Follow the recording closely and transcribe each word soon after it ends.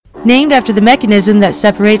Named after the mechanism that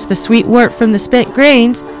separates the sweet wort from the spent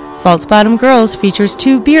grains, False Bottom Girls features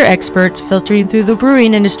two beer experts filtering through the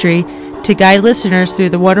brewing industry to guide listeners through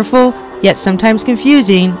the wonderful, yet sometimes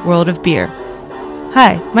confusing, world of beer.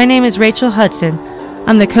 Hi, my name is Rachel Hudson.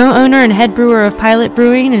 I'm the co-owner and head brewer of Pilot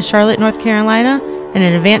Brewing in Charlotte, North Carolina, and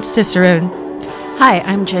an advanced Cicerone. Hi,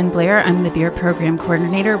 I'm Jen Blair. I'm the beer program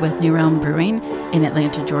coordinator with New Realm Brewing in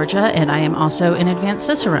Atlanta, Georgia, and I am also an advanced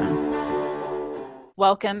Cicerone.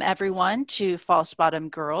 Welcome, everyone, to False Bottom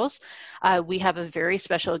Girls. We have a very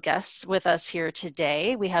special guest with us here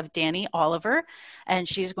today. We have Danny Oliver, and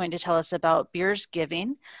she's going to tell us about Beers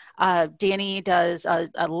Giving. Danny does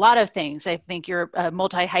a lot of things. I think you're a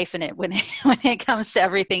multi-hyphenate when it comes to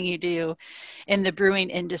everything you do in the brewing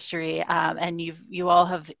industry. And you all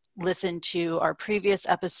have listened to our previous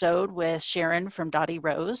episode with Sharon from Dottie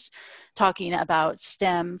Rose, talking about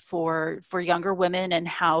STEM for younger women and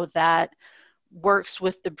how that works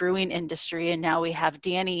with the brewing industry. And now we have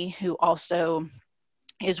Danny, who also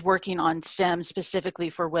is working on STEM specifically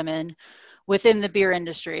for women within the beer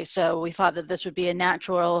industry. So we thought that this would be a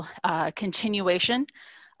natural continuation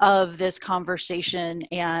of this conversation,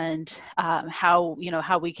 and how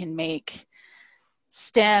we can make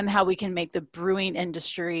STEM, how we can make the brewing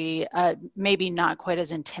industry maybe not quite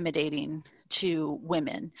as intimidating to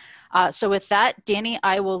women. So with that, Danny,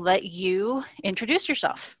 I will let you introduce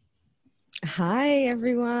yourself. Hi,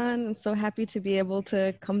 everyone. I'm so happy to be able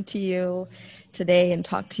to come to you today and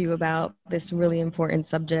talk to you about this really important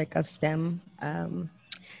subject of STEM.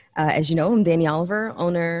 As you know, I'm Danny Oliver,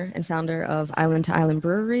 owner and founder of Island to Island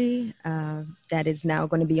Brewery that is now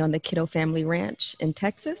going to be on the Kiddo Family Ranch in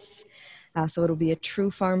Texas. So it'll be a true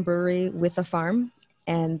farm brewery with a farm.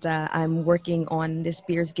 And I'm working on this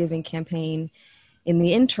Beers Giving campaign in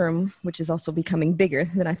the interim, which is also becoming bigger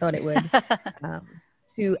than I thought it would.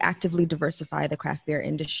 To actively diversify the craft beer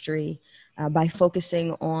industry by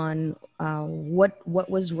focusing on what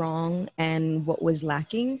was wrong and what was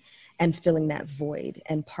lacking and filling that void.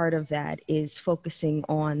 And part of that is focusing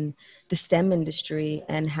on the STEM industry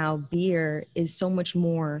and how beer is so much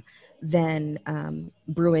more than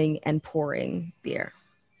brewing and pouring beer.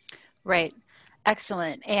 Right.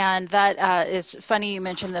 Excellent. And that is funny you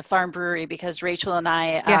mentioned the farm brewery, because Rachel and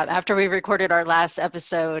I, after we recorded our last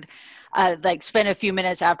episode, spent a few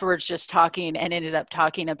minutes afterwards just talking, and ended up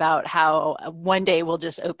talking about how one day we'll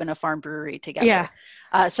just open a farm brewery together. Yeah.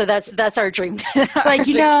 So that's our dream.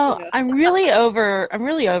 I'm really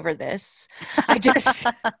over this. I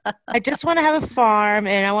just want to have a farm,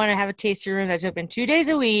 and I want to have a tasting room that's open 2 days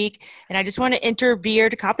a week. And I just want to enter beer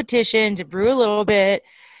to competitions and brew a little bit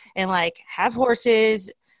and have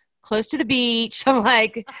horses close to the beach. I'm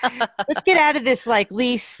like, let's get out of this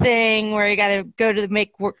lease thing where you got to go to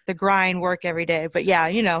the grind work every day. But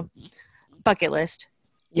yeah, bucket list.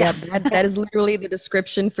 Yeah, that is literally the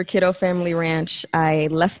description for Kiddo Family Ranch. I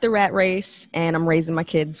left the rat race and I'm raising my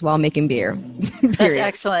kids while making beer. That's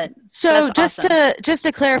excellent. So That's awesome. just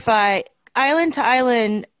to clarify, Island to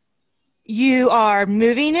Island, you are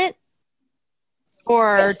moving it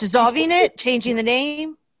or dissolving it, changing the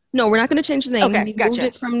name? No, we're not going to change the name. Okay, we gotcha. moved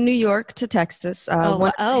it from New York to Texas.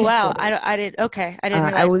 Wow! I didn't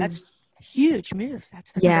realize that's a huge move.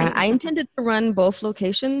 That's amazing. I intended to run both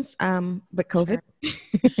locations, but COVID.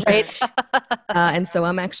 Right. And so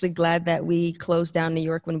I'm actually glad that we closed down New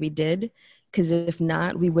York when we did, because if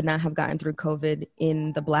not, we would not have gotten through COVID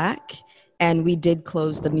in the black. And we did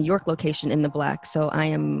close the New York location in the black. So I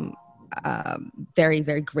am very,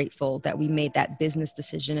 very grateful that we made that business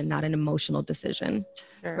decision and not an emotional decision.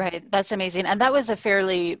 Sure. Right. That's amazing. And that was a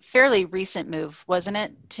fairly recent move, wasn't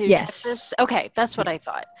it? To Yes. Texas? Okay. That's what I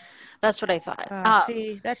thought.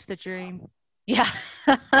 See, that's the dream. Yeah.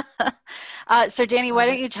 So Danny, why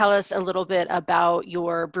don't you tell us a little bit about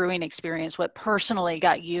your brewing experience, what personally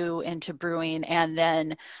got you into brewing, and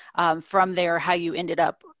then from there, how you ended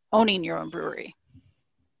up owning your own brewery?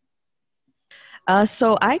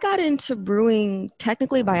 So I got into brewing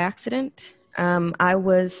technically by accident. I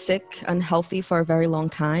was sick, unhealthy for a very long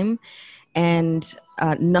time, and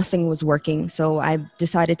nothing was working. So I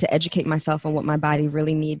decided to educate myself on what my body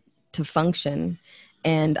really needed to function.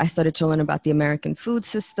 And I started to learn about the American food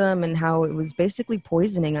system and how it was basically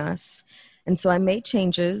poisoning us. And so I made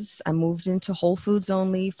changes. I moved into Whole Foods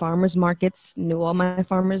only, farmers markets, knew all my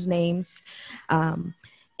farmers' names.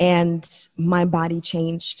 And my body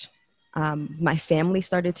changed. My family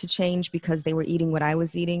started to change because they were eating what I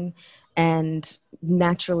was eating. And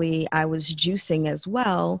naturally, I was juicing as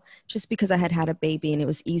well, just because I had had a baby and it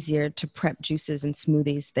was easier to prep juices and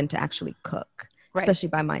smoothies than to actually cook, especially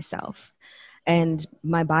by myself. And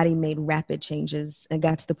my body made rapid changes and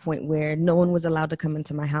got to the point where no one was allowed to come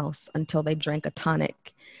into my house until they drank a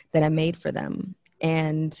tonic that I made for them.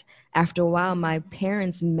 And after a while, my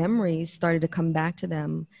parents' memories started to come back to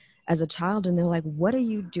them as a child. And they're like, what are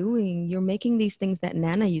you doing? You're making these things that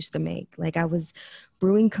Nana used to make. Like, I was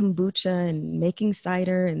brewing kombucha and making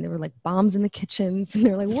cider, and there were like bombs in the kitchens. And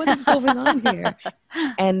they're like, what is going on here?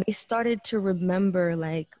 And they started to remember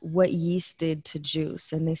like what yeast did to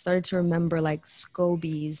juice. And they started to remember like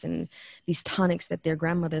scobies and these tonics that their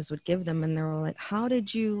grandmothers would give them. And they were like, how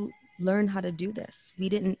did you learn how to do this? We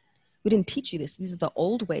didn't teach you this. These are the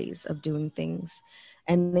old ways of doing things.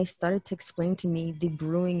 And they started to explain to me the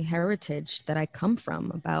brewing heritage that I come from,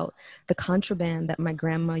 about the contraband that my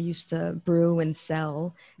grandma used to brew and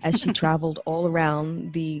sell as she traveled all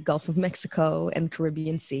around the Gulf of Mexico and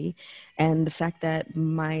Caribbean Sea. And the fact that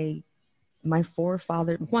my four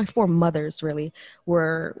mothers really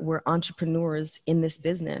were entrepreneurs in this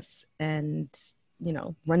business and, you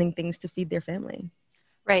know, running things to feed their family.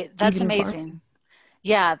 Right. That's amazing.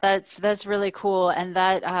 Yeah, that's really cool. And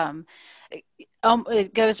that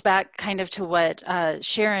it goes back kind of to what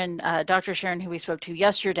Sharon, Dr. Sharon, who we spoke to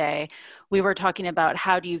yesterday, we were talking about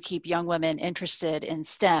how do you keep young women interested in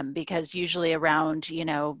STEM? Because usually around, you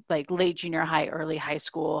know, like late junior high, early high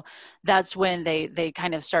school, that's when they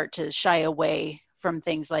kind of start to shy away from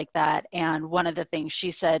things like that. And one of the things she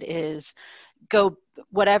said is go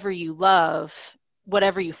whatever you love,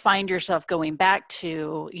 whatever you find yourself going back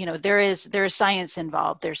to, you know, there is science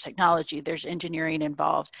involved, there's technology, there's engineering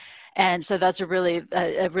involved. And so that's a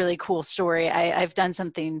really cool story. I've done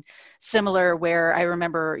something similar where I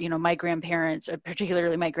remember, you know, my grandparents,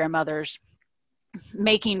 particularly my grandmothers,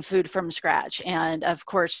 making food from scratch. And of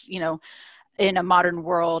course, you know, in a modern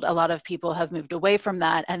world, a lot of people have moved away from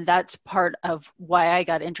that. And that's part of why I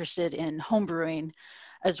got interested in home brewing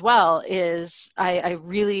as well, is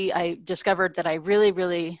I discovered that I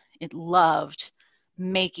really loved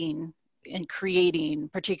making and creating,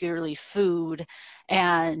 particularly food,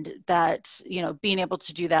 and that, you know, being able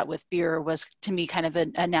to do that with beer was to me kind of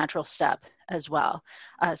a natural step as well.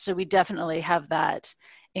 So we definitely have that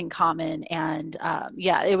in common. And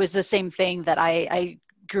yeah, it was the same thing that I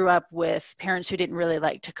grew up with parents who didn't really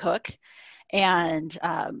like to cook, and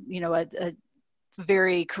you know, a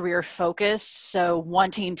very career focused. So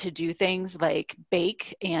wanting to do things like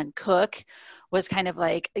bake and cook was kind of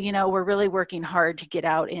like, you know, we're really working hard to get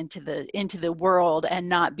out into the world and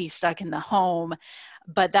not be stuck in the home.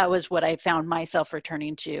 But that was what I found myself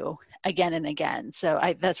returning to again and again. So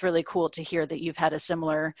that's really cool to hear that you've had a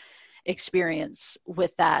similar experience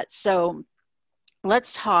with that. So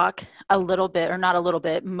let's talk a little bit, or not a little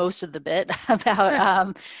bit, most of the bit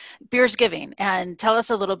about Beers Giving, and tell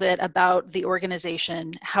us a little bit about the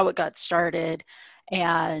organization, how it got started,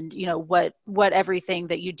 and, you know, what everything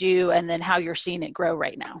that you do, and then how you're seeing it grow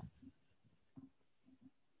right now.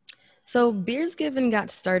 So Beers Given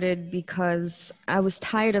got started because I was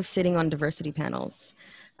tired of sitting on diversity panels.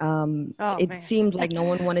 It seemed like no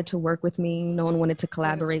one wanted to work with me. No one wanted to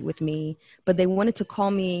collaborate with me, but they wanted to call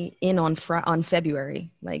me in on February.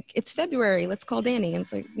 Like, it's February, let's call Danny. And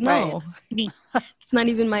it's like, no, right. It's not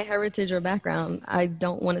even my heritage or background. I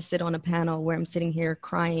don't want to sit on a panel where I'm sitting here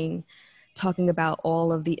crying, talking about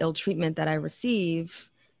all of the ill treatment that I receive.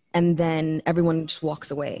 And then everyone just walks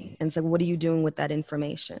away. And it's like, what are you doing with that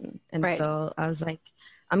information? And right. So I was like,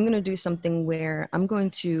 I'm going to do something where I'm going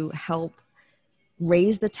to help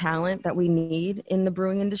raise the talent that we need in the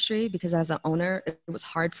brewing industry, because as an owner, it was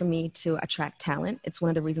hard for me to attract talent. It's one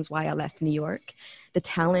of the reasons why I left New York. The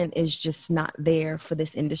talent is just not there for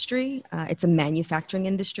this industry. It's a manufacturing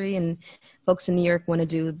industry, and folks in New York want to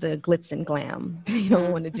do the glitz and glam. They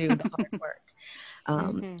don't want to do the hard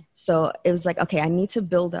work. So it was like, okay, I need to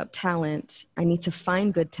build up talent. I need to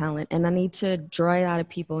find good talent, and I need to draw it out of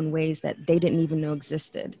people in ways that they didn't even know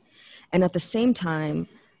existed. And at the same time,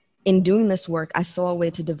 in doing this work, I saw a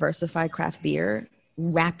way to diversify craft beer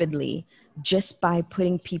rapidly just by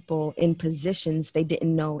putting people in positions they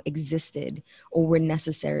didn't know existed or were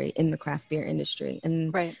necessary in the craft beer industry.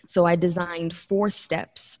 And right. So I designed 4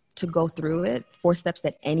 steps to go through it, 4 steps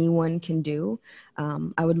that anyone can do.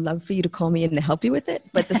 I would love for you to call me in to help you with it,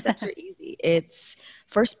 but the steps are easy. It's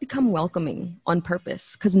first, become welcoming on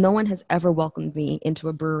purpose, because no one has ever welcomed me into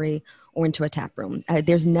a brewery or into a tap room.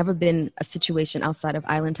 There's never been a situation outside of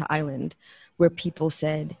Island to Island where people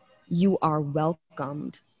said, you are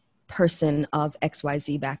welcomed, person of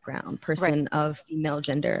XYZ background, person right. of female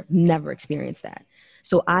gender. Never experienced that.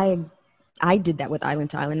 So I did that with Island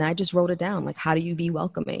to Island. And I just wrote it down. Like, how do you be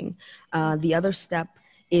welcoming? The other step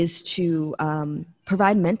is to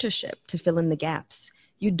provide mentorship to fill in the gaps.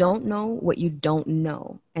 You don't know what you don't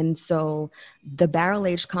know. And so the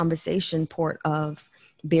barrel-aged conversation port of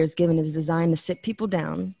Beers Given is designed to sit people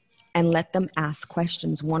down and let them ask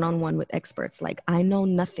questions one-on-one with experts. Like, I know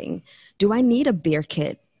nothing. Do I need a beer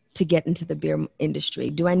kit to get into the beer industry?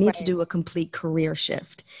 Do I need to do a complete career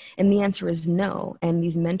shift? And the answer is no. And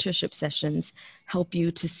these mentorship sessions help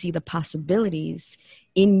you to see the possibilities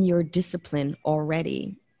in your discipline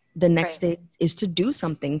already. The next stage is to do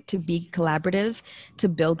something, to be collaborative, to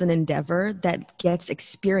build an endeavor that gets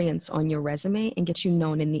experience on your resume and gets you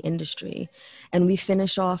known in the industry. And we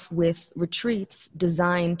finish off with retreats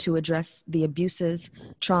designed to address the abuses,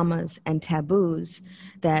 traumas, and taboos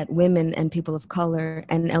that women and people of color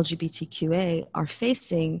and LGBTQA are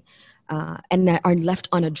facing and that are left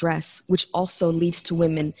unaddressed, which also leads to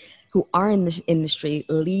women who are in the industry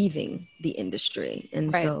leaving the industry. And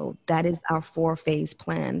so that is our 4-phase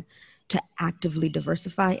plan to actively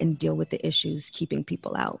diversify and deal with the issues keeping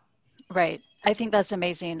people out. Right. I think that's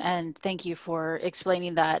amazing. And thank you for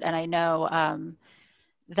explaining that. And I know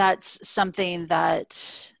that's something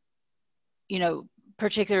that, you know,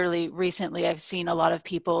 particularly recently, I've seen a lot of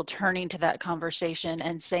people turning to that conversation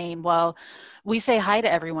and saying, well, we say hi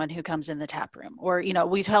to everyone who comes in the tap room, or, you know,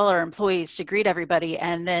 we tell our employees to greet everybody,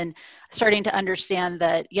 and then starting to understand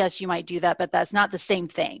that, yes, you might do that, but that's not the same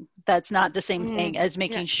thing. That's not the same thing as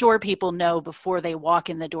making sure people know before they walk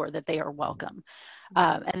in the door that they are welcome.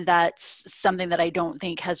 And that's something that I don't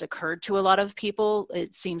think has occurred to a lot of people.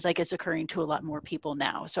 It seems like it's occurring to a lot more people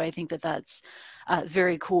now. So I think that that's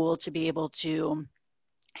very cool to be able to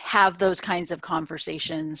have those kinds of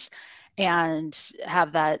conversations and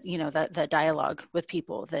have that, you know, that dialogue with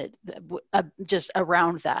people that just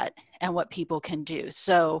around that and what people can do.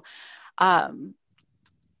 So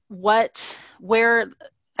where,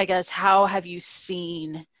 I guess, how have you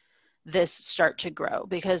seen this start to grow?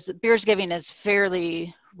 Because Beers Giving is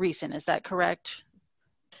fairly recent. Is that correct?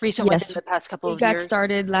 Recent within the past couple of years? We got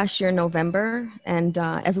started last year in November, and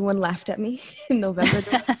everyone laughed at me in November.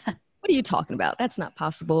 What are you talking about? That's not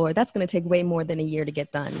possible, or that's going to take way more than a year to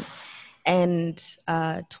get done. And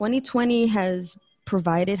 2020 has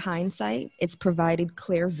provided hindsight. It's provided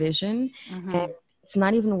clear vision. And it's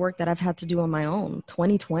not even work that I've had to do on my own.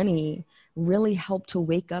 2020 really helped to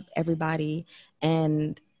wake up everybody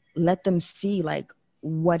and let them see like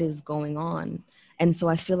what is going on. And so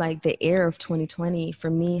I feel like the air of 2020 for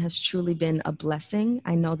me has truly been a blessing.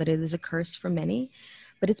 I know that it is a curse for many,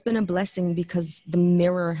 but it's been a blessing because the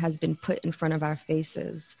mirror has been put in front of our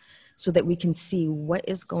faces so that we can see what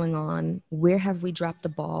is going on, where have we dropped the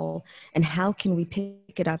ball, and how can we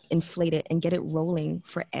pick it up, inflate it, and get it rolling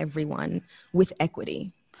for everyone with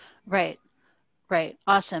equity. Right. Right.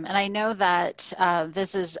 Awesome. And I know that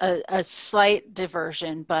this is a slight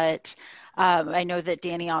diversion, but I know that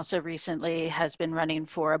Danny also recently has been running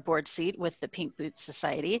for a board seat with the Pink Boots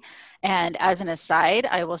Society. And as an aside,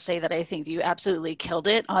 I will say that I think you absolutely killed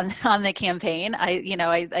it on the campaign.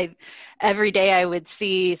 I every day I would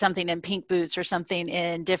see something in Pink Boots or something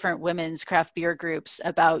in different women's craft beer groups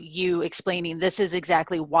about you explaining this is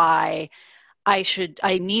exactly why I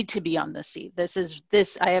need to be on this seat.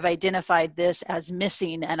 I have identified this as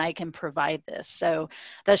missing and I can provide this. So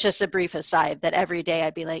that's just a brief aside that every day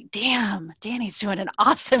I'd be like, damn, Danny's doing an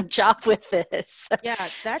awesome job with this. Yeah,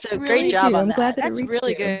 that's so really great job on that. That's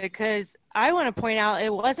really good because I want to point out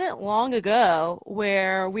it wasn't long ago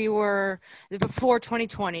where we were before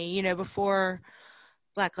 2020, you know, before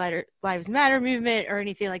Black Lives Matter movement or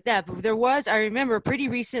anything like that. But I remember pretty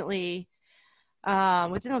recently,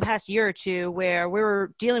 within the past year or two, where we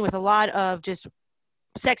were dealing with a lot of just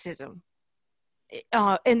sexism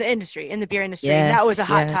in the industry, in the beer industry. Yes, and that was a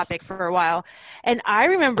hot topic for a while. And I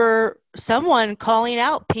remember someone calling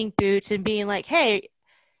out Pink Boots and being like, hey,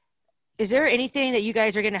 is there anything that you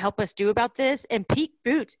guys are going to help us do about this? And Pink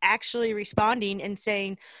Boots actually responding and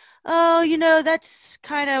saying, oh, you know, that's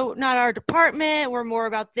kind of not our department. We're more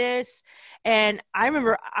about this. And I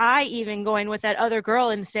remember I even going with that other girl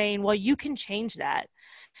and saying, well, you can change that.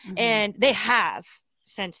 Mm-hmm. And they have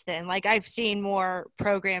since then. Like I've seen more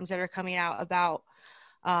programs that are coming out about,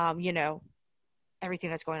 you know,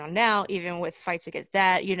 everything that's going on now, even with fights against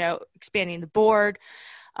that, you know, expanding the board.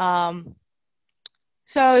 So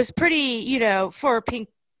it was pretty, you know, for Pink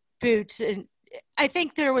Boots. And I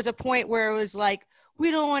think there was a point where it was like, we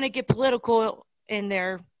don't want to get political in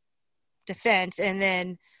their defense. And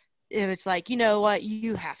then it's like, you know what,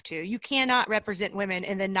 you cannot represent women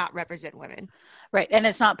and then not represent women. Right. And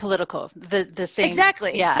it's not political. The same.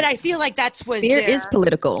 Exactly. Yeah. But I feel like beer is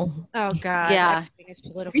political. Oh God. Yeah. It's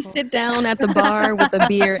We political. sit down at the bar with a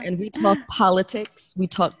beer and we talk politics, we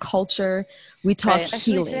talk culture, we talk Right.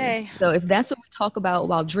 Especially healing. today. So if that's what we talk about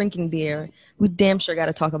while drinking beer, we damn sure got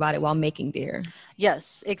to talk about it while making beer.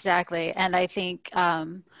 Yes, exactly. And I think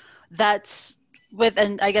that's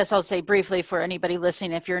and I guess I'll say briefly for anybody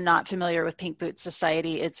listening, if you're not familiar with Pink Boots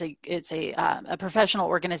Society, it's a professional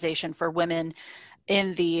organization for women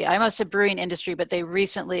in the, I almost said brewing industry, but they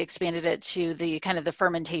recently expanded it to the kind of the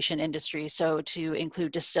fermentation industry. So to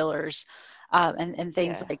include distillers and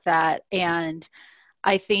things like that. And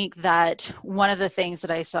I think that one of the things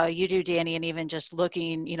that I saw you do, Danny, and even just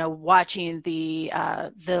looking, watching the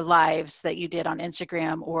lives that you did on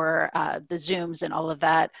Instagram or the Zooms and all of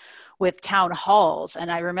that with town halls.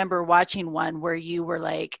 And I remember watching one where you were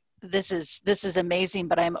like, this is amazing,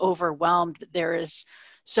 but I'm overwhelmed. There is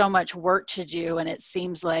so much work to do. And it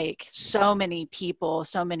seems like so many people,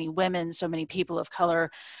 so many women, so many people of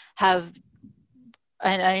color have,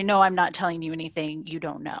 and I know I'm not telling you anything you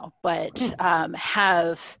don't know, but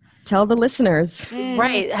have Tell the listeners.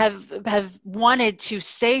 right have wanted to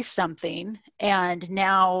say something, and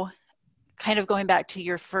now kind of going back to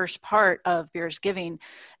your first part of Beers Giving,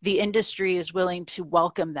 the industry is willing to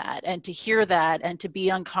welcome that and to hear that and to be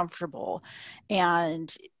uncomfortable.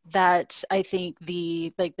 And that, I think,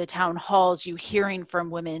 the town halls, you hearing from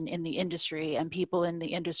women in the industry and people in the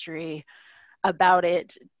industry about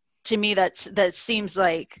it, to me that seems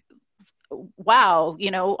like, wow,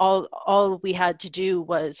 all we had to do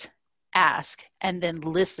was ask and then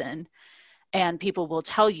listen, and people will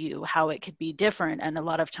tell you how it could be different. And a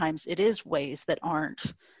lot of times it is ways that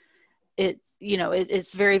aren't,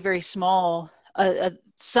 it's very, very small.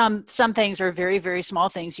 Some things are very, very small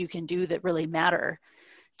things you can do that really matter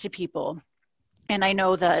to people. And I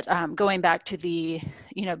know that going back to the,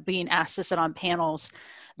 being asked to sit on panels,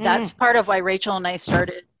 that's part of why Rachel and I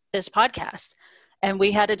started this podcast. And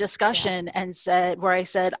we had a discussion and where I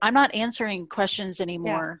said, I'm not answering questions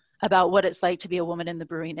anymore about what it's like to be a woman in the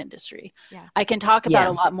brewing industry. Yeah. I can talk about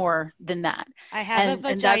a lot more than that. I have a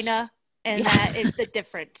vagina and that is the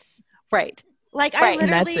difference. Right. Like I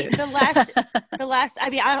literally, the last, I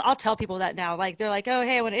mean, I'll tell people that now, like, they're like, oh,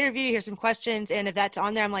 hey, I want to interview you. Here's some questions. And if that's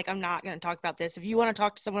on there, I'm like, I'm not going to talk about this. If you want to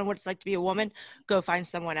talk to someone what it's like to be a woman, go find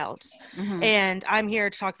someone else. Mm-hmm. And I'm here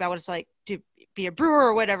to talk about what it's like to be a brewer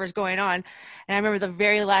or whatever's going on. And I remember the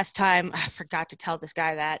very last time I forgot to tell this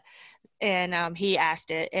guy that, and he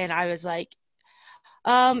asked it, and I was like,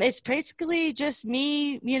 it's basically just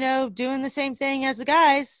me, doing the same thing as the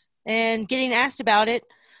guys and getting asked about it.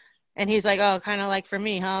 And he's like, oh, kind of like for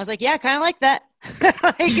me, huh? I was like, yeah, kind of like that.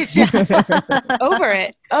 Like, it's just over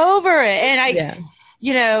it. And I,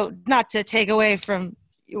 not to take away from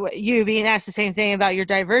you being asked the same thing about your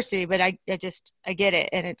diversity, but I get it.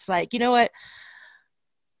 And it's like, you know what?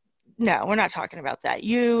 No, we're not talking about that.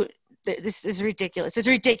 This is ridiculous. It's a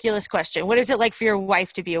ridiculous question. What is it like for your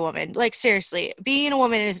wife to be a woman? Like, seriously, being a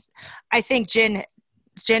woman is, I think Jen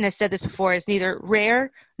has said this before, is neither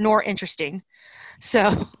rare nor interesting.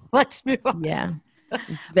 So let's move on. Yeah.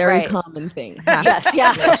 It's a very common thing. Yes.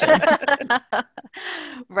 Yeah.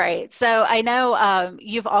 Right. So I know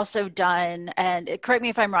you've also done, and correct me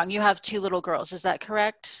if I'm wrong, you have 2 little girls. Is that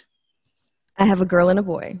correct? I have a girl and a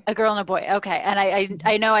boy. A girl and a boy. Okay. And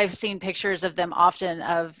I know I've seen pictures of them often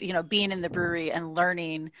of, being in the brewery and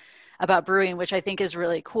learning about brewing, which I think is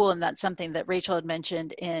really cool. And that's something that Rachel had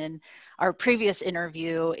mentioned in our previous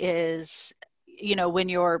interview is, when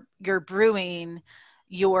you're brewing,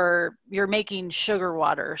 you're making sugar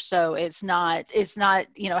water. So it's not,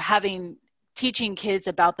 teaching kids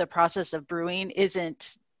about the process of brewing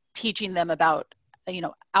isn't teaching them about,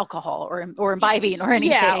 alcohol or imbibing or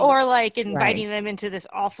anything. Yeah, or like inviting them into this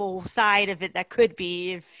awful side of it that could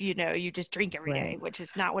be if, you just drink every day, which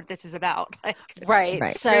is not what this is about. Like,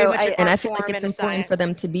 right. So I feel like it's important for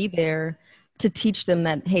them to be there to teach them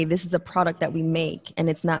that, hey, this is a product that we make and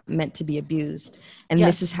it's not meant to be abused. And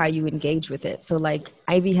this is how you engage with it. So like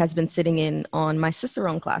Ivy has been sitting in on my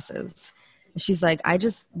Cicerone classes. She's like, I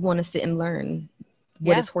just want to sit and learn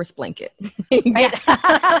what is horse blanket.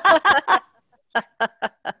 I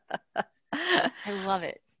love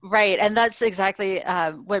it. Right. And that's exactly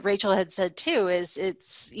what Rachel had said too, is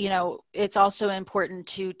it's also important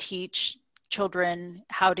to teach children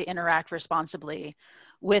how to interact responsibly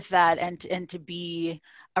with that and to be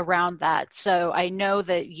around that. So I know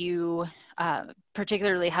that you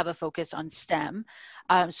particularly have a focus on STEM.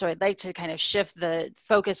 So I'd like to kind of shift the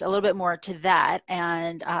focus a little bit more to that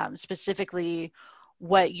and specifically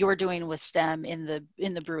what you're doing with STEM in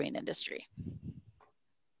the brewing industry.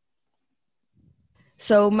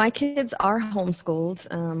 So my kids are homeschooled,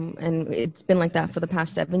 and it's been like that for the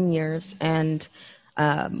past 7 years. And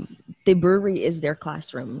The brewery is their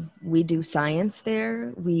classroom. We do science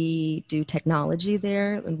there, we do technology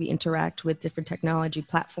there, and we interact with different technology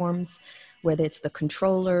platforms, whether it's the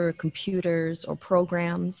controller, computers, or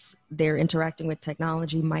programs. They're interacting with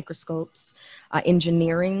technology, microscopes,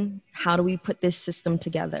 engineering. How do we put this system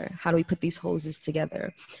together? How do we put these hoses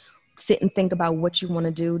together? Sit and think about what you want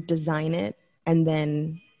to do, design it, and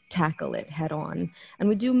then tackle it head on. And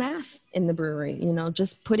we do math in the brewery,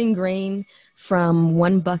 just putting grain from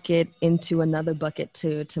one bucket into another bucket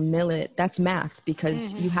to mill it. That's math,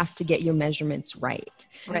 because you have to get your measurements right?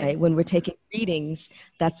 When we're taking readings,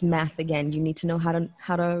 that's math again. You need to know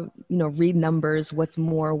how to read numbers, what's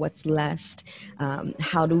more, what's less.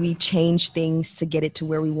 How do we change things to get it to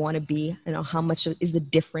where we want to be? How much is the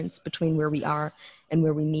difference between where we are and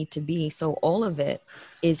where we need to be? So all of it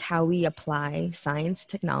is how we apply science,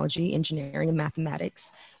 technology, engineering, and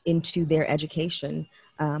mathematics into their education.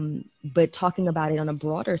 But talking about it on a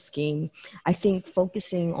broader scheme, I think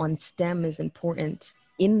focusing on STEM is important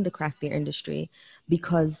in the craft beer industry,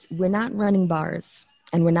 because we're not running bars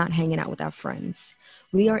and we're not hanging out with our friends.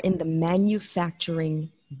 We are in the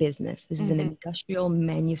manufacturing business. This is an industrial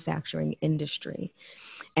manufacturing industry.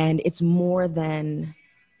 And it's more than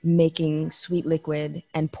making sweet liquid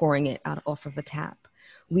and pouring it out off of a tap.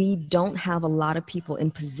 We don't have a lot of people in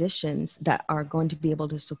positions that are going to be able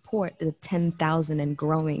to support the 10,000 and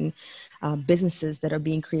growing businesses that are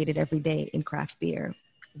being created every day in craft beer.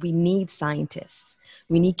 We need scientists.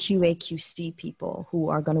 We need QA, QC people who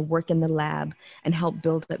are going to work in the lab and help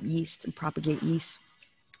build up yeast and propagate yeast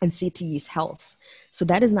and see to yeast health. So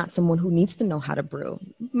that is not someone who needs to know how to brew.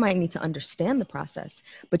 You might need to understand the process,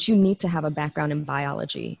 but you need to have a background in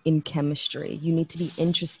biology, in chemistry. You need to be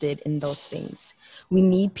interested in those things. We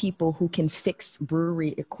need people who can fix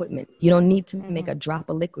brewery equipment. You don't need to make a drop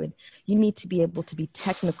of liquid. You need to be able to be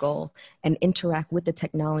technical and interact with the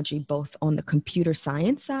technology, both on the computer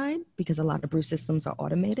science side, because a lot of brew systems are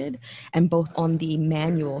automated, and both on the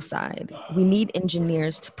manual side. We need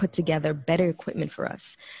engineers to put together better equipment for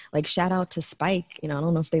us. Like, shout out to Spike. I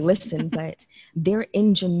don't know if they listen, but they're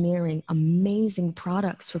engineering amazing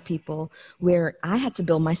products for people, where I had to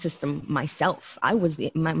build my system myself. I was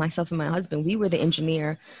myself and my husband, we were the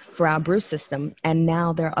engineer for our brew system. And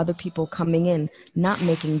now there are other people coming in, not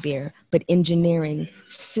making beer, but engineering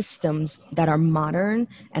systems that are modern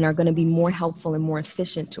and are going to be more helpful and more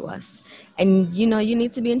efficient to us. And, you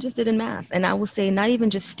need to be interested in math. And I will say not even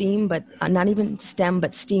just STEAM, but not even STEM,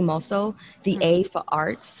 but STEAM also. The A for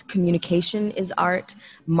arts, communication is art,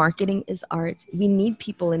 marketing is art. We need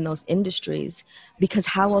people in those industries, because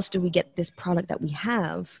how else do we get this product that we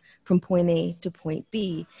have from point A to point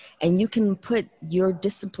B? And you can put your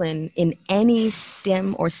discipline in any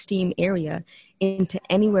STEM or STEAM area into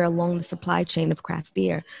anywhere along the supply chain of craft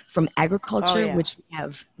beer, from agriculture, which we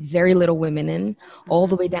have very little women in, all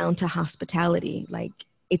the way down to hospitality. Like,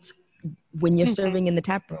 it's when you're serving in the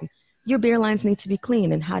tap room, your beer lines need to be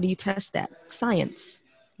clean. And how do you test that? Science.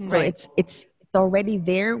 So it's already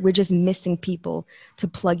there. We're just missing people to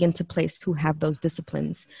plug into place who have those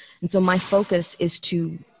disciplines. And so my focus is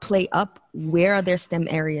to play up, where are their STEM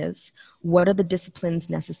areas? What are the disciplines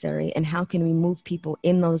necessary? And how can we move people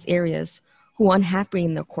in those areas who are unhappy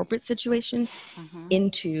in their corporate situation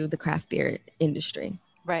into the craft beer industry?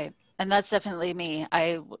 Right. And that's definitely me.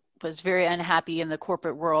 I was very unhappy in the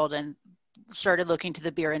corporate world and started looking to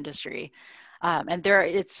the beer industry. And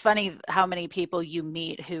it's funny how many people you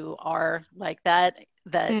meet who are like that,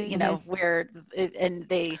 where and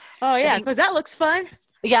they. Oh yeah, because that looks fun.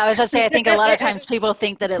 Yeah, I was going to say, I think a lot of times people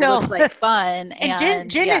think that it looks like fun. And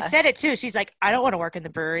Jen has said it too. She's like, I don't want to work in the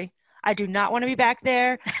brewery. I do not want to be back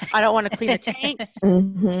there. I don't want to clean the tanks.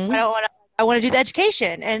 I want to do the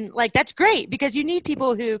education. And like, that's great, because you need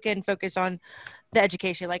people who can focus on the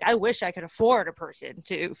education. Like, I wish I could afford a person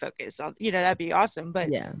to focus on, that'd be awesome. But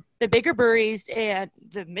the bigger breweries and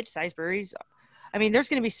the mid-sized breweries, I mean, there's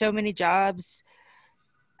going to be so many jobs.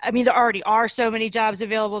 I mean, there already are so many jobs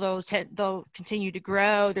available. They'll continue to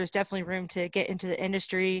grow. There's definitely room to get into the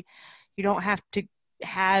industry. You don't have to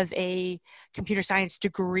have a computer science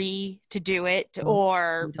degree to do it,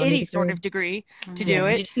 or any sort of degree to do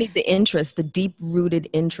it. You just need the interest, the deep-rooted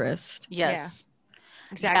interest. Yes. Yeah.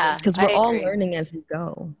 Exactly. Because we're all learning as we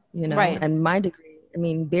go, Right. And my degree, I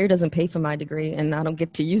mean, beer doesn't pay for my degree, and I don't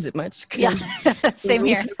get to use it much. Yeah, same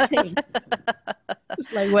here.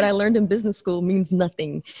 It's like what I learned in business school means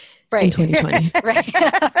nothing in 2020.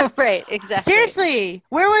 Right. Right, exactly. Seriously,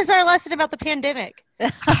 where was our lesson about the pandemic?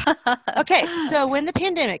 Okay, so when the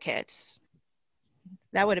pandemic hits,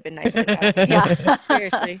 That would have been nice to know. Yeah.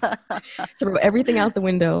 Seriously. Throw everything out the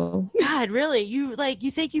window. God, really? You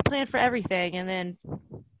think you plan for everything, and then,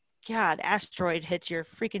 God, asteroid hits your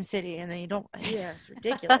freaking city, and then you don't. Yeah, it's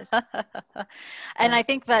ridiculous. And I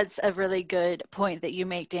think that's a really good point that you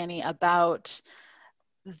make, Danny, about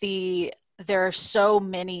there are so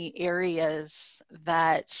many areas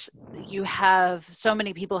that you have, so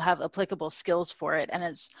many people have applicable skills for it. And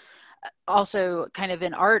it's also kind of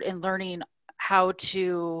an art in learning how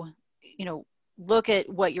to, look at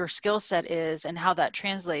what your skill set is and how that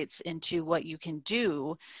translates into what you can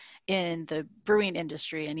do in the brewing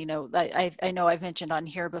industry. And, I know I've mentioned on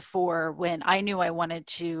here before, when I knew I wanted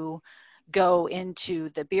to go into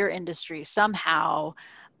the beer industry somehow,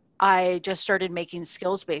 I just started making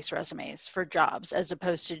skills-based resumes for jobs as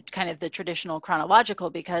opposed to kind of the traditional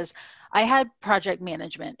chronological, because I had project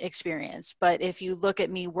management experience. But if you look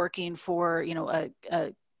at me working for,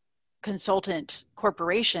 a consultant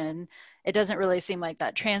corporation, it doesn't really seem like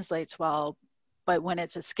that translates well. But when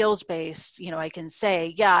it's a skills-based, I can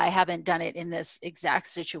say, yeah, I haven't done it in this exact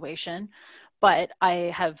situation, but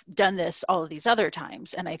I have done this all of these other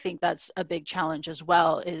times. And I think that's a big challenge as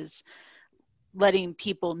well, is letting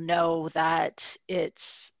people know that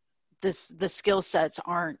the skill sets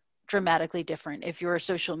aren't dramatically different. If you're a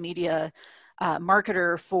social media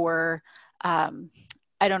marketer for,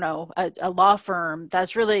 I don't know, a law firm,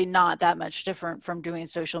 that's really not that much different from doing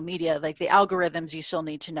social media. Like the algorithms, you still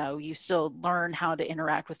need to know. You still learn how to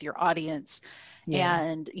interact with your audience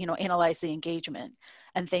and, analyze the engagement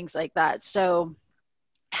and things like that. So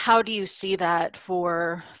how do you see that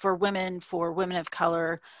for women of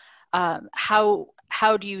color?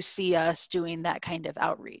 How do you see us doing that kind of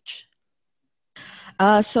outreach?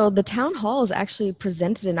 So the town halls actually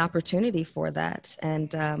presented an opportunity for that,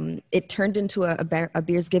 and it turned into a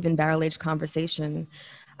Beers Given Barrel Age conversation,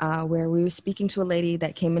 where we were speaking to a lady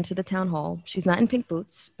that came into the town hall. She's not in pink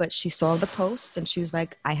boots, but she saw the post and she was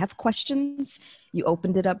like, I have questions. You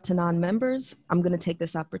opened it up to non-members. I'm going to take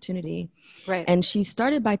this opportunity. Right. And she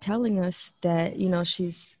started by telling us that,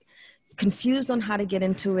 she's confused on how to get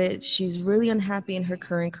into it. She's really unhappy in her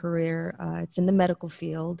current career. It's in the medical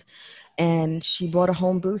field. And she bought a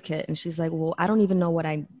home brew kit, and she's like, well, I don't even know what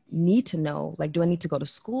I need to know. Like, do I need to go to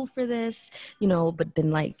school for this? But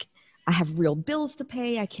then like, I have real bills to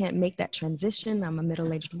pay. I can't make that transition. I'm a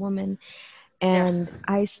middle-aged woman. And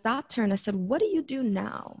I stopped her and I said, what do you do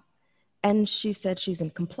now? And she said she's in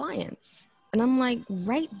compliance. And I'm like,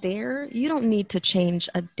 right there, you don't need to change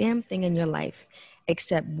a damn thing in your life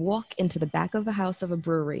except walk into the back of a house of a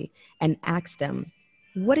brewery and ask them,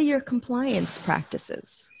 what are your compliance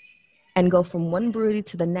practices? And go from one brewery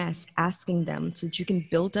to the next, asking them so that you can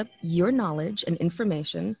build up your knowledge and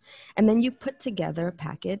information. And then you put together a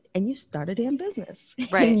packet and you start a damn business.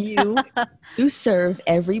 Right. And you serve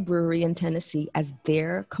every brewery in Tennessee as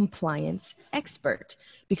their compliance expert,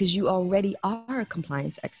 because you already are a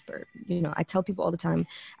compliance expert. I tell people all the time,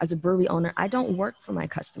 as a brewery owner, I don't work for my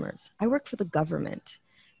customers. I work for the government.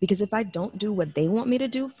 Because if I don't do what they want me to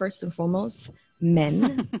do, first and foremost,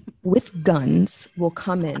 men with guns will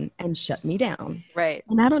come in and shut me down. Right.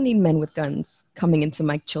 And I don't need men with guns coming into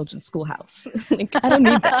my children's schoolhouse. I don't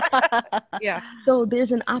need that. Yeah. So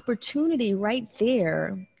there's an opportunity right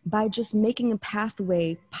there by just making a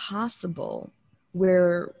pathway possible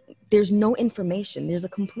where there's no information. There's a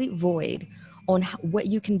complete void on what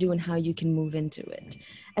you can do and how you can move into it.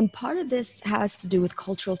 And part of this has to do with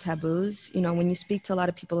cultural taboos. When you speak to a lot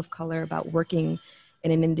of people of color about working in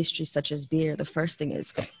an industry such as beer, the first thing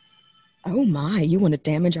is, oh my, you want to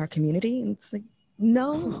damage our community? And it's like,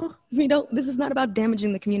 no, we don't. This is not about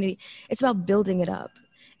damaging the community. It's about building it up.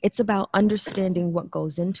 It's about understanding what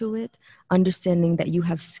goes into it, understanding that you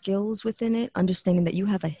have skills within it, understanding that you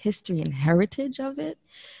have a history and heritage of it,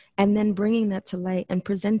 and then bringing that to light and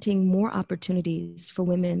presenting more opportunities for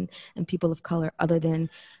women and people of color other than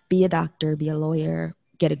be a doctor, be a lawyer,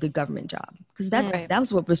 get a good government job. Because that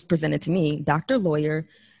was what was presented to me. Doctor, lawyer,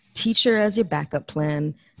 teacher as your backup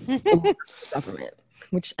plan, government.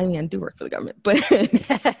 Which, I do work for the government, but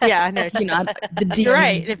yeah, I know. You're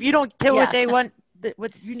right. If you don't do what they want,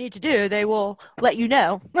 what you need to do, they will let you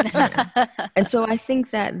know. And so I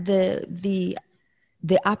think that the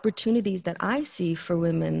opportunities that I see for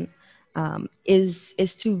women is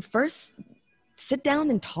to first sit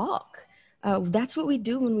down and talk. That's what we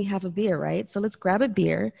do when we have a beer, right? So let's grab a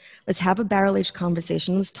beer. Let's have a barrel-aged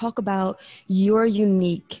conversation. Let's talk about your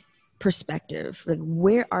unique perspective. Like,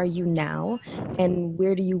 where are you now and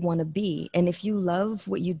where do you want to be? And if you love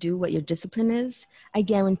what you do, what your discipline is, I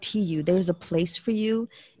guarantee you there's a place for you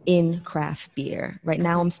in craft beer. Right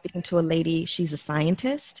now I'm speaking to a lady, she's a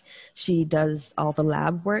scientist. She does all the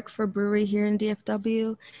lab work for a brewery here in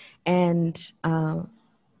DFW. And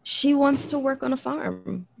she wants to work on a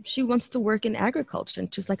farm. She wants to work in agriculture.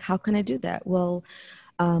 And she's like, how can I do that? Well,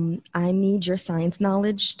 I need your science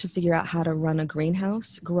knowledge to figure out how to run a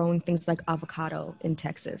greenhouse, growing things like avocado in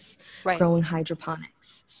Texas, growing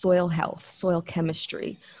hydroponics, soil health, soil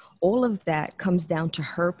chemistry. All of that comes down to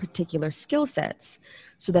her particular skill sets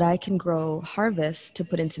so that I can grow harvests to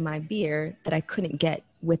put into my beer that I couldn't get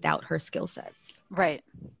without her skill sets. Right.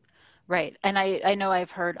 Right. And I know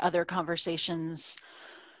I've heard other conversations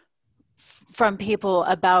from people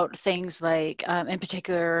about things like, in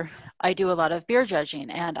particular, I do a lot of beer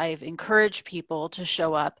judging, and I've encouraged people to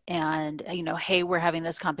show up and, hey, we're having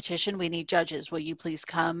this competition. We need judges. Will you please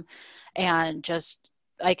come? And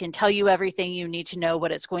I can tell you everything you need to know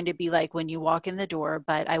what it's going to be like when you walk in the door,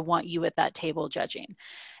 but I want you at that table judging.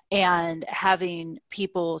 And having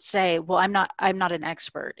people say, well, I'm not an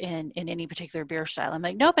expert in any particular beer style. I'm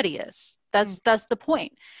like, nobody is. That's the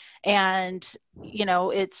point. And,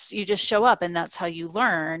 you just show up, and that's how you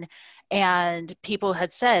learn. And people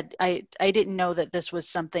had said, I didn't know that this was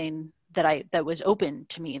something that was open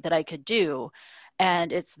to me, that I could do.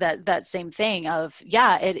 And it's that same thing of,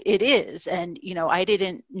 yeah, it is. And, I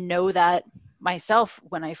didn't know that myself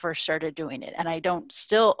when I first started doing it. And I don't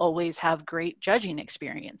still always have great judging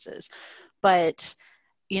experiences, but,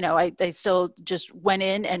 I still just went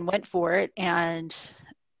in and went for it. And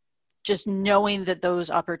just knowing that those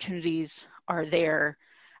opportunities are there,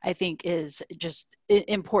 I think is just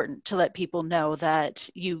important to let people know that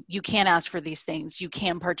you can ask for these things, you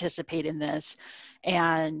can participate in this.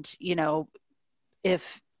 And,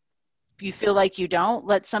 if you feel like you don't,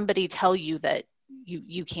 let somebody tell you that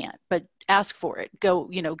you can't, but ask for it. Go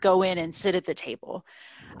in and sit at the table.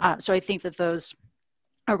 So I think that those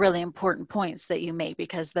are really important points that you make,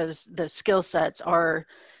 because those skill sets are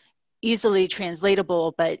easily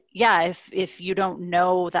translatable. But yeah, if you don't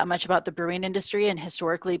know that much about the brewing industry, and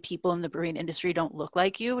historically people in the brewing industry don't look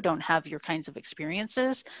like you, don't have your kinds of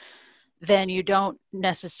experiences, then you don't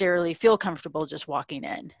necessarily feel comfortable just walking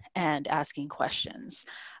in and asking questions.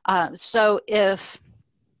 So if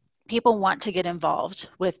people want to get involved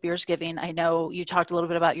with Beers Giving, I know you talked a little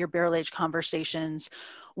bit about your barrel age conversations.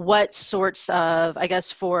 What sorts of, I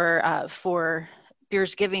guess for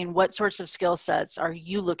Beers Giving, what sorts of skill sets are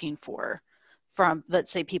you looking for from,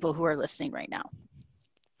 let's say, people who are listening right now?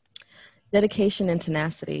 Dedication and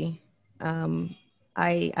tenacity.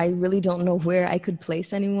 I really don't know where I could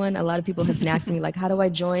place anyone. A lot of people have been asking me, like, how do I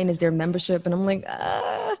join? Is there membership? And I'm like,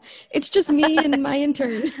 it's just me and my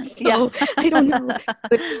intern. So I don't know.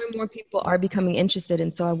 But more and more people are becoming interested.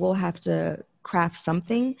 And so I will have to craft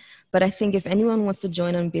something. But I think if anyone wants to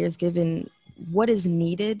join on Beers Given, what is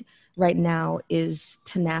needed right now is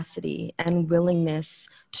tenacity and willingness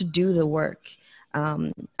to do the work.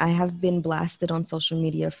 I have been blasted on social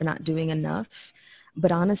media for not doing enough.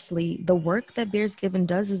 But honestly, the work that Beers Given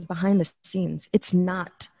does is behind the scenes. It's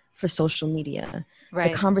not for social media.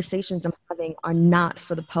 Right. The conversations I'm having are not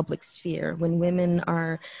for the public sphere. When women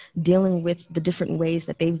are dealing with the different ways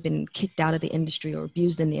that they've been kicked out of the industry or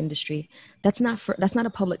abused in the industry, that's not a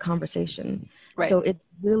public conversation. Right. So it's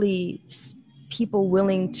really people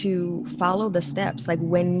willing to follow the steps. Like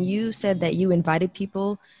when you said that you invited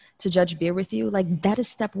people to judge beer with you, like that is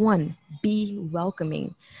step one. Be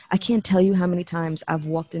welcoming. I can't tell you how many times I've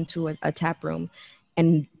walked into a tap room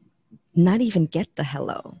and not even get the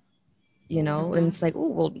hello, and it's like, oh,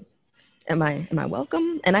 well, am I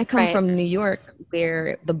welcome? And I come from New York,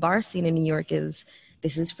 where the bar scene in New York is,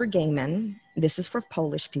 this is for gay men, this is for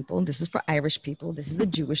Polish people, this is for Irish people, this is the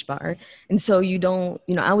Jewish bar. And so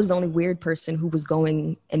I was the only weird person who was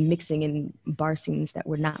going and mixing in bar scenes that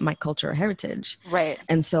were not my culture or heritage. Right.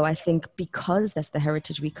 And so I think because that's the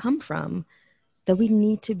heritage we come from, that we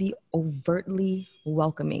need to be overtly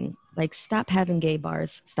welcoming. Like, stop having gay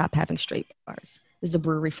bars, stop having straight bars. This is a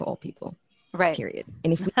brewery for all people. Right. Period.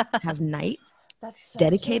 And if we have nights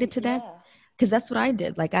dedicated to that, because that's what I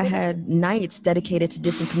did. Like, I had nights dedicated to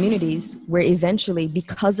different communities where eventually,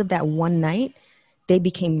 because of that one night, they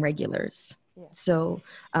became regulars. Yeah. So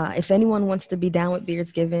if anyone wants to be down with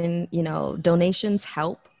Beers Given, donations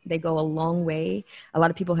help. They go a long way. A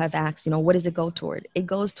lot of people have asked, what does it go toward? It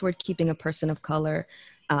goes toward keeping a person of color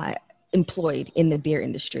employed in the beer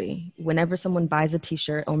industry. Whenever someone buys a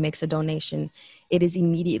t-shirt or makes a donation, it is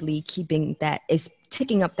immediately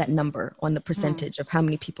ticking up that number on the percentage of how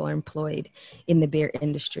many people are employed in the beer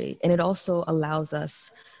industry. And it also allows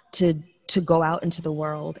us to go out into the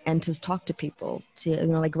world and to talk to people.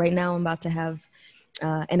 Like right now I'm about to have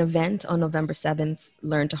an event on November 7th,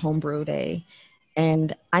 Learn to Homebrew Day,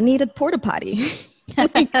 and I need a porta potty.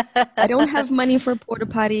 Like, I don't have money for a porta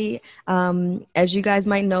potty. As you guys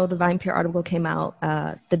might know, the VinePair article came out.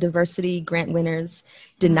 The diversity grant winners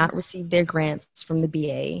did not receive their grants from the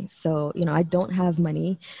BA. So, I don't have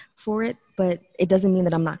money for it, but it doesn't mean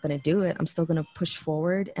that I'm not going to do it. I'm still going to push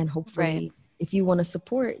forward, and hopefully if you want to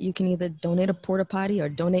support, you can either donate a porta potty or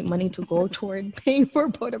donate money to go toward paying for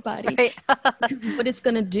a porta potty. Right. Because what it's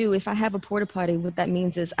going to do, if I have a porta potty, what that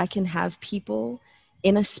means is I can have people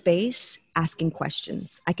in a space asking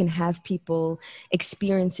questions. I can have people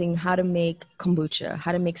experiencing how to make kombucha,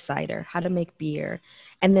 how to make cider, how to make beer,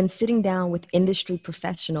 and then sitting down with industry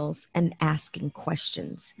professionals and asking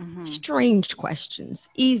questions, strange questions,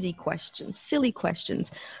 easy questions, silly questions,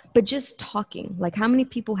 but just talking. Like, how many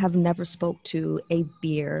people have never spoke to a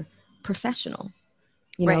beer professional?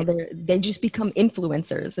 They just become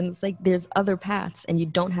influencers, and it's like there's other paths, and you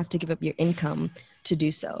don't have to give up your income to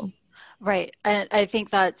do so. Right. And I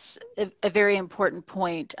think that's a very important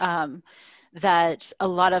point, that a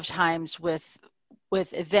lot of times with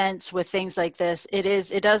events, with things like this,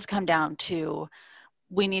 it does come down to,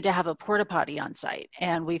 we need to have a porta potty on site.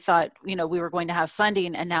 And we thought, we were going to have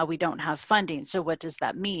funding, and now we don't have funding. So what does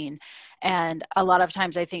that mean? And a lot of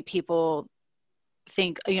times I think people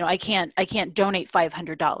think, I can't donate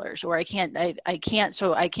 $500, or I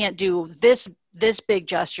can't do this big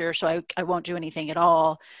gesture. So I won't do anything at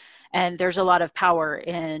all. And there's a lot of power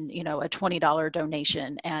in, a $20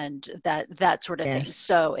 donation and that sort of thing.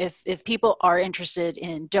 So if people are interested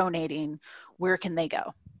in donating, where can they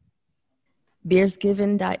go?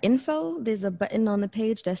 Beersgiven.info. There's a button on the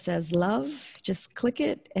page that says love. Just click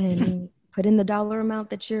it and put in the dollar amount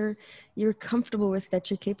that you're comfortable with, that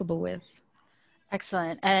you're capable with.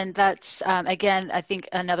 Excellent. And that's, again, I think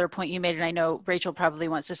another point you made, and I know Rachel probably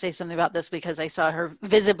wants to say something about this because I saw her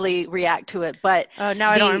visibly react to it, but now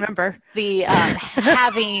I don't remember. The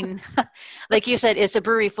having, like you said, it's a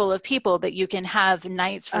brewery full of people, but you can have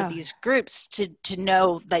nights for these groups to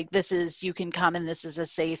know, like, you can come and this is a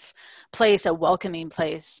safe place, a welcoming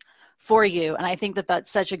place for you. And I think that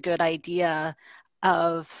that's such a good idea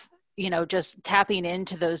of, just tapping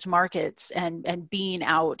into those markets and being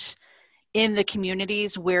out in the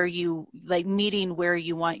communities where you meeting where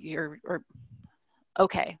you want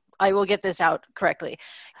I will get this out correctly.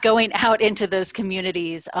 Going out into those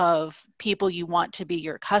communities of people you want to be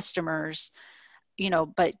your customers,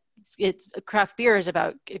 but it's craft beer is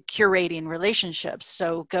about curating relationships.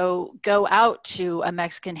 So go out to a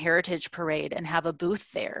Mexican Heritage Parade and have a booth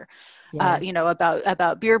there,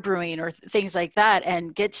 about beer brewing or things like that,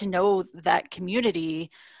 and get to know that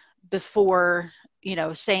community before,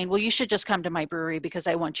 saying, well, you should just come to my brewery because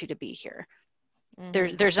I want you to be here.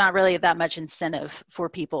 There's not really that much incentive for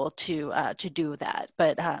people to do that.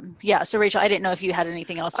 But so Rachel, I didn't know if you had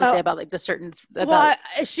anything else to say about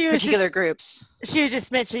particular groups. She was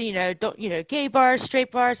just mentioning, gay bars,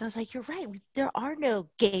 straight bars. I was like, you're right. There are no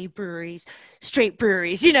gay breweries, straight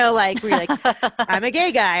breweries. We're like, I'm a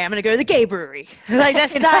gay guy, I'm going to go to the gay brewery. Like,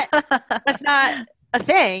 that's not a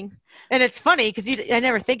thing. And it's funny because I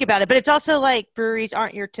never think about it, but it's also like breweries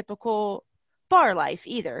aren't your typical bar life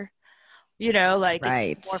either.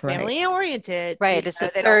 It's more family oriented. Right. It's a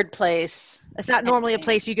third place. It's not normally a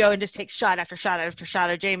place you go and just take shot after shot after shot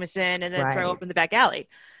of Jameson and then throw up in the back alley.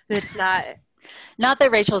 It's not. Not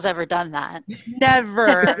that Rachel's ever done that.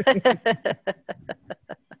 Never.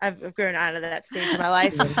 I've grown out of that stage of my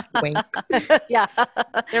life. Wink. Yeah.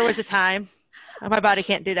 There was a time. My body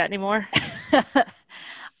can't do that anymore.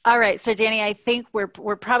 All right. So Danny, I think we're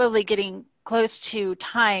probably getting close to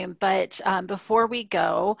time, but before we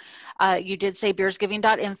go, you did say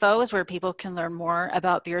beersgiving.info is where people can learn more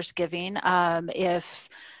about Beersgiving. If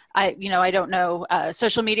I don't know,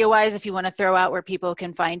 social media wise, if you want to throw out where people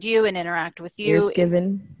can find you and interact with you.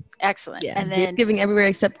 Beersgiven. Excellent. Yeah. And then Beersgiving everywhere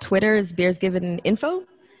except Twitter is Beersgiven.info.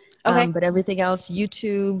 Okay. But everything else,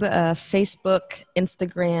 YouTube, Facebook,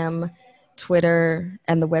 Instagram, Twitter,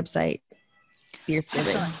 and the website, Beersgiving.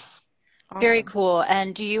 Excellent. Awesome. Very cool.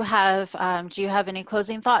 And do you have any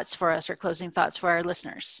closing thoughts for us or closing thoughts for our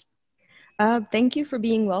listeners? Thank you for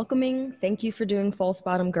being welcoming. Thank you for doing False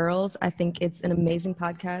Bottom Girls. I think it's an amazing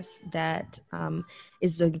podcast that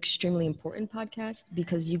is an extremely important podcast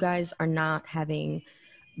because you guys are not having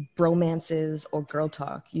bromances or girl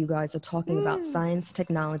talk. You guys are talking about science,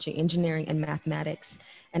 technology, engineering, and mathematics.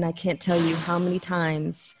 And I can't tell you how many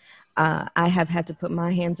times I have had to put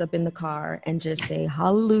my hands up in the car and just say,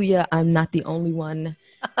 hallelujah, I'm not the only one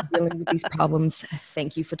dealing with these problems.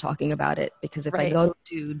 Thank you for talking about it. Because if I go to a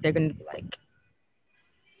dude, they're going to be like,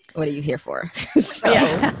 what are you here for?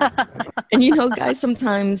 Yeah. And guys,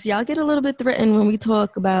 sometimes y'all get a little bit threatened when we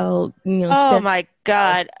talk about, Oh STEM. my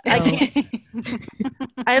God. So,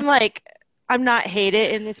 I'm not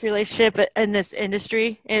hated in this relationship, but in this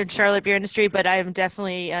industry, in Charlotte beer industry, but I am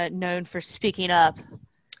definitely known for speaking up.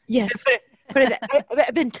 yes.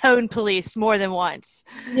 I've been tone policed more than once.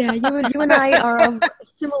 Yeah, you and I are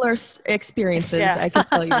similar experiences. Yeah. I can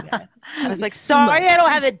tell you that. I was like, sorry, I don't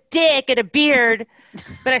have a dick and a beard,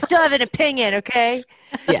 but I still have an opinion, okay?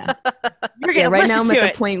 Yeah. You're going to Right listen now I'm to at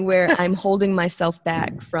it. the point where I'm holding myself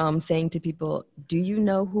back from saying to people, do you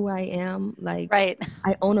know who I am? Like, Right.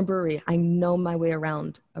 I own a brewery. I know my way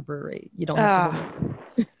around a brewery. You don't have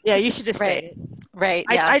to. Yeah, you should just Right. say it. Right.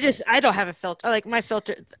 Yeah. I don't have a filter. Like my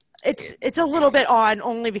filter, it's a little bit on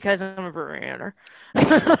only because I'm a brewery owner.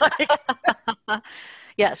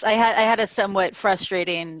 Yes, I had a somewhat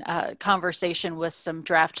frustrating conversation with some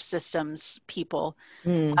draft systems people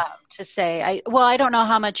to say, I don't know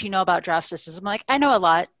how much you know about draft systems. I'm like, I know a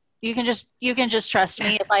lot. You can just trust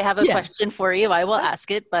me. If I have a question for you, I will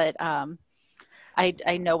ask it. But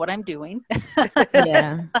I know what I'm doing.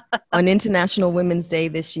 Yeah. On International Women's Day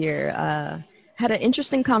this year, had an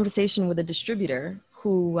interesting conversation with a distributor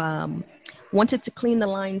who wanted to clean the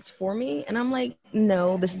lines for me. And I'm like,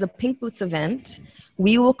 no, this is a Pink Boots event.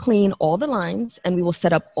 We will clean all the lines and we will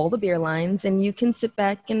set up all the beer lines and you can sit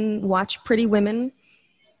back and watch pretty women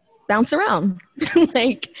bounce around.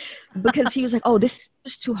 Because he was like, oh, this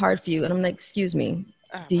is too hard for you. And I'm like, excuse me.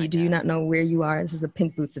 Do you not know where you are? This is a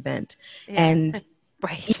Pink Boots event. Yeah. And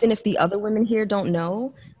right. Even if the other women here don't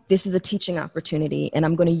know, this is a teaching opportunity. And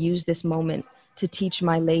I'm going to use this moment to teach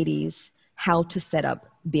my ladies how to set up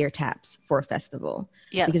beer taps for a festival.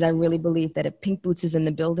 Yes. Because I really believe that if Pink Boots is in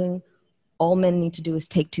the building, all men need to do is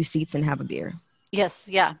take 2 seats and have a beer. Yes.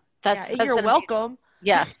 Yeah. That's you're welcome.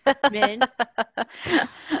 Yeah. Men.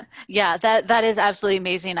 Yeah. That is absolutely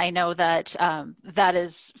amazing. I know that that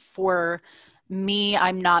is for me.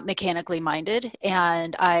 I'm not mechanically minded,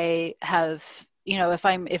 and I have,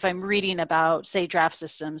 if I'm reading about, say, draft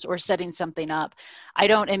systems or setting something up, I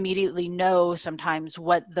don't immediately know sometimes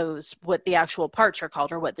what the actual parts are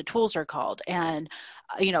called or what the tools are called. And,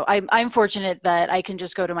 I'm fortunate that I can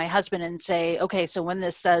just go to my husband and say, okay, so when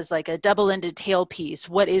this says like a double-ended tailpiece,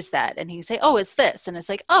 what is that? And he say, oh, it's this. And it's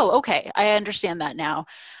like, oh, okay, I understand that now.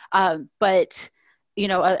 But,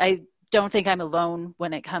 I don't think I'm alone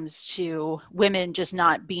when it comes to women just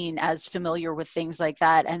not being as familiar with things like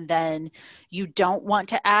that. And then you don't want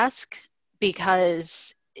to ask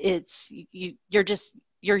because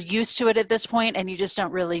you're used to it at this point, and you just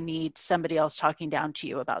don't really need somebody else talking down to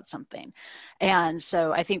you about something. And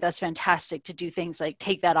so I think that's fantastic to do things like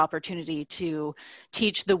take that opportunity to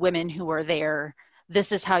teach the women who are there,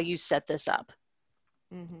 this is how you set this up.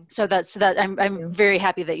 Mm-hmm. So I'm very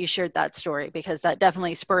happy that you shared that story, because that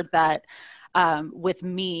definitely spurred that with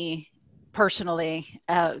me personally.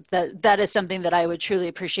 That is something that I would truly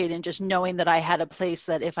appreciate, in just knowing that I had a place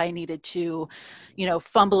that if I needed to,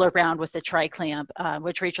 fumble around with the tri-clamp,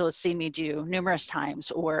 which Rachel has seen me do numerous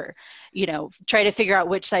times, or, try to figure out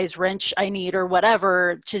which size wrench I need or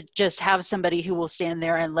whatever, to just have somebody who will stand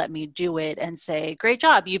there and let me do it and say, great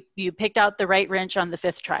job. You picked out the right wrench on the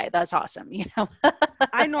 5th try. That's awesome.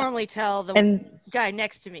 I normally tell the guy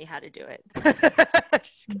next to me how to do it.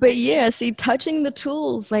 But yeah, see, touching the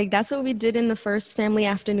tools, like that's what we did in the first Family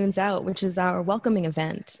Afternoons Out, which is our welcoming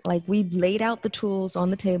event. Like we laid out the tools on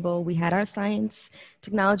the table. We had our science,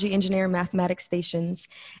 technology, engineer, mathematics stations,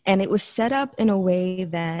 and it was set up in a way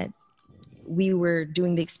that we were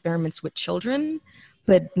doing the experiments with children,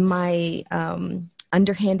 but my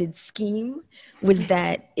underhanded scheme was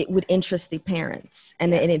that it would interest the parents.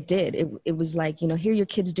 And it did. It was like, here your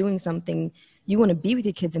kids doing something. You want to be with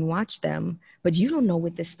your kids and watch them, but you don't know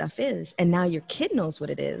what this stuff is. And now your kid knows what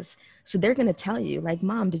it is. So they're going to tell you, like,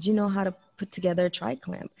 Mom, did you know how to put together a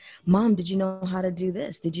tri-clamp? Mom, did you know how to do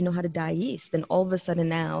this? Did you know how to dye yeast? And all of a sudden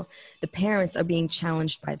now the parents are being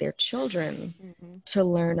challenged by their children to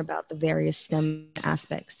learn about the various STEM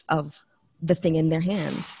aspects of the thing in their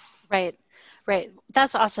hand. Right. Right.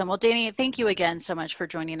 That's awesome. Well, Danny, thank you again so much for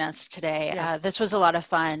joining us today. Yes. This was a lot of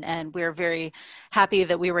fun, and we're very happy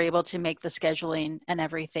that we were able to make the scheduling and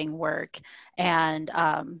everything work. And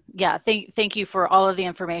thank you for all of the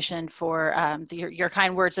information, for your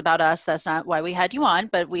kind words about us. That's not why we had you on,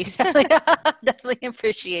 but we definitely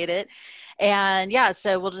appreciate it. And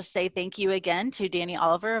so we'll just say thank you again to Danny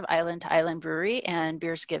Oliver of Island to Island Brewery and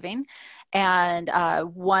Beersgiving. And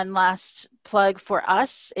one last plug for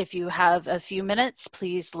us. If you have a few minutes,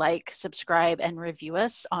 please like, subscribe, and review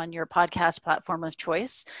us on your podcast platform of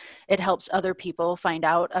choice. It helps other people find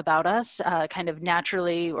out about us kind of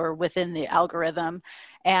naturally or within the algorithm.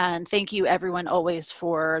 And thank you everyone always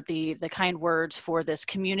for the kind words for this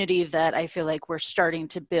community that I feel like we're starting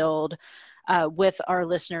to build with our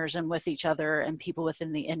listeners and with each other and people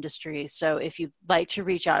within the industry. So if you'd like to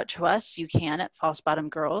reach out to us, you can at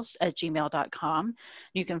falsebottomgirls@gmail.com.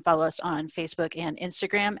 You can follow us on Facebook and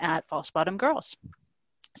Instagram at falsebottomgirls.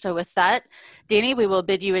 So with that, Danny, we will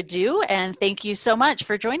bid you adieu, and thank you so much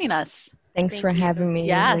for joining us. Thanks for having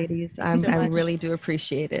me, ladies. I really do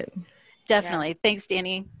appreciate it. Definitely. Yeah. Thanks,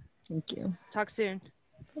 Danny. Thank you. Talk soon.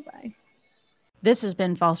 Bye-bye. This has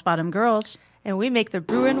been False Bottom Girls. And we make the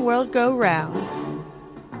Bruin world go round.